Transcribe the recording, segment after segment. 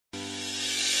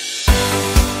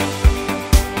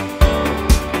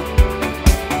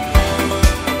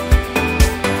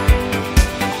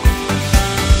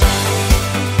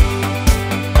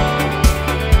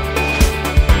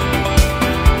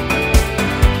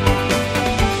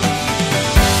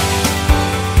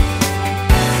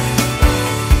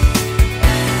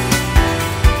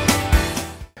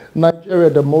Nigeria,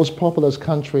 the most populous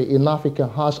country in Africa,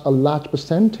 has a large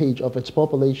percentage of its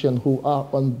population who are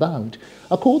unbanked.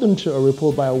 According to a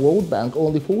report by a World Bank,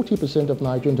 only 40% of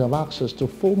Nigerians have access to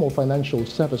formal financial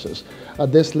services.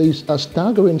 This leaves a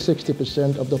staggering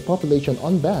 60% of the population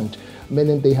unbanked,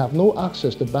 meaning they have no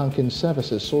access to banking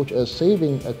services such as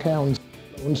saving accounts,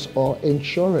 loans, or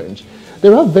insurance.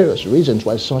 There are various reasons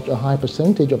why such a high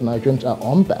percentage of Nigerians are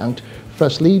unbanked.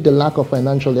 Firstly, the lack of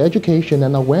financial education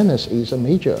and awareness is a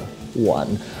major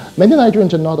one. Many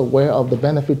Nigerians are not aware of the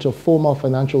benefits of formal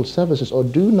financial services or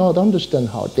do not understand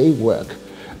how they work.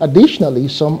 Additionally,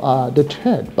 some are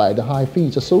deterred by the high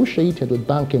fees associated with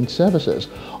banking services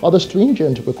or the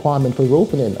stringent requirement for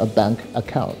opening a bank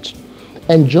account.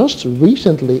 And just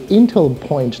recently, Intel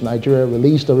Point Nigeria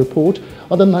released a report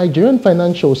on the Nigerian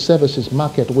financial services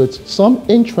market with some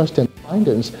interesting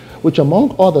findings, which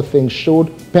among other things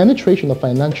showed penetration of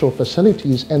financial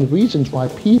facilities and reasons why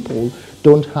people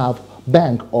don't have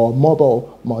bank or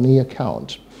mobile money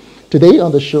accounts. Today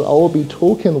on the show, I will be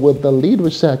talking with the lead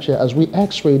researcher as we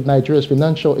x-ray Nigeria's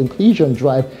financial inclusion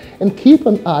drive and keep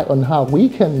an eye on how we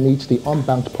can meet the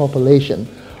unbanked population.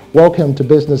 Welcome to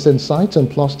Business Insights on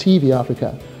Plus TV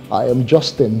Africa. I am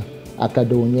Justin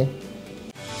Akadonye.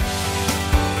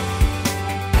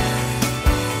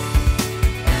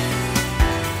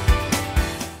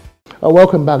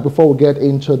 Welcome back. Before we get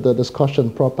into the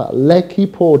discussion proper,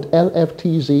 Lekki Port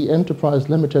LFTZ Enterprise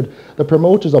Limited, the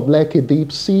promoters of Lekki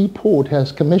Deep Sea Port,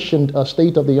 has commissioned a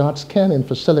state-of-the-art scanning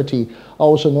facility,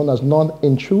 also known as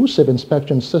non-intrusive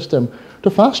inspection system,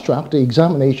 to fast-track the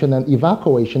examination and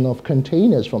evacuation of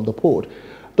containers from the port.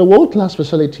 The world-class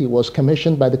facility was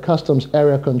commissioned by the Customs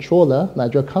Area Controller,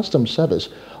 Nigeria Customs Service,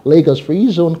 Lagos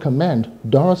Free Zone Command,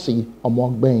 Dorothy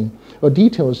Omogbain.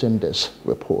 Details in this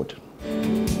report.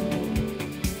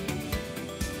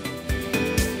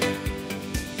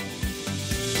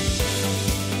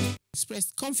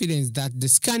 Expressed confidence that the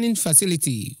scanning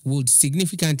facility would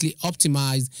significantly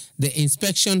optimize the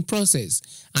inspection process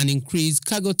and increase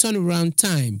cargo turnaround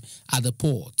time at the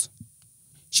port.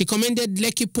 She commended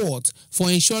Lekki Port for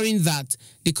ensuring that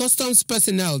the customs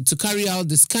personnel to carry out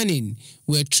the scanning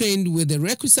were trained with the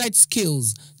requisite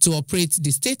skills to operate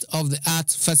the state-of-the-art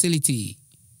facility.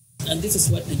 And this is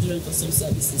what Nigerian Customs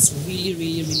Service is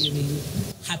really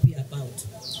happy about.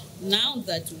 Now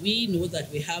that we know that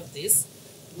we have this,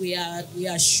 we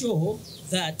are sure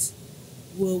that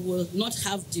we will not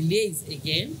have delays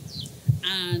again,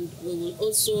 and we will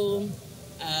also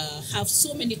have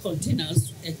so many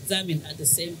containers examined at the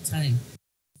same time.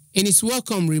 In his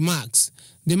welcome remarks,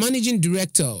 the Managing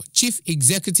Director, Chief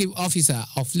Executive Officer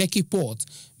of Lekki Port,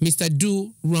 Mr.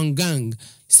 Du Rongang,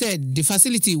 said the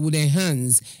facility would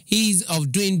enhance ease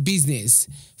of doing business,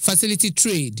 facilitate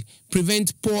trade,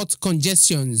 prevent port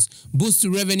congestions, boost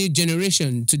revenue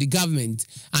generation to the government,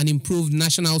 and improve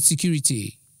national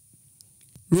security.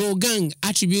 Rongang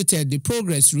attributed the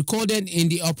progress recorded in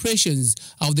the operations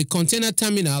of the container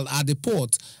terminal at the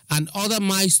port and other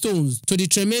milestones to the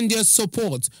tremendous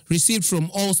support received from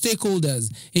all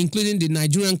stakeholders, including the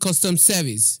Nigerian Customs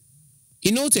Service. He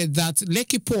noted that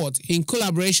Lekki Port, in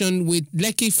collaboration with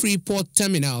Lekki Free Port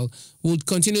Terminal, would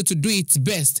continue to do its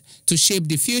best to shape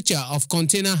the future of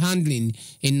container handling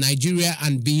in Nigeria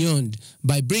and beyond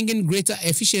by bringing greater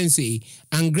efficiency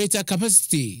and greater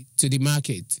capacity to the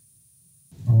market.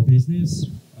 Our business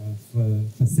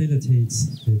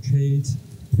facilitates the trade,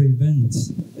 prevents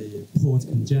the port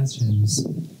congestions,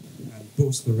 and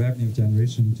boosts the revenue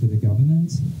generation to the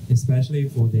government, especially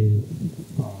for the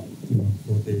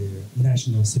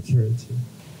national security.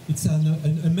 It's an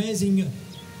amazing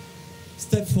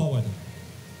step forward.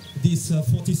 This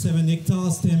 47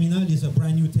 hectares terminal is a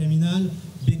brand new terminal,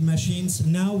 big machines.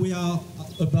 Now we are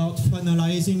about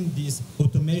finalizing this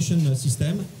automation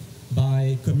system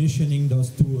by commissioning those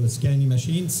two scanning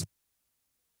machines.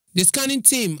 The scanning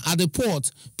team at the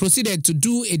port proceeded to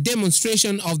do a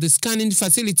demonstration of the scanning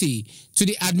facility to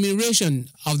the admiration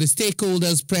of the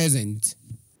stakeholders present.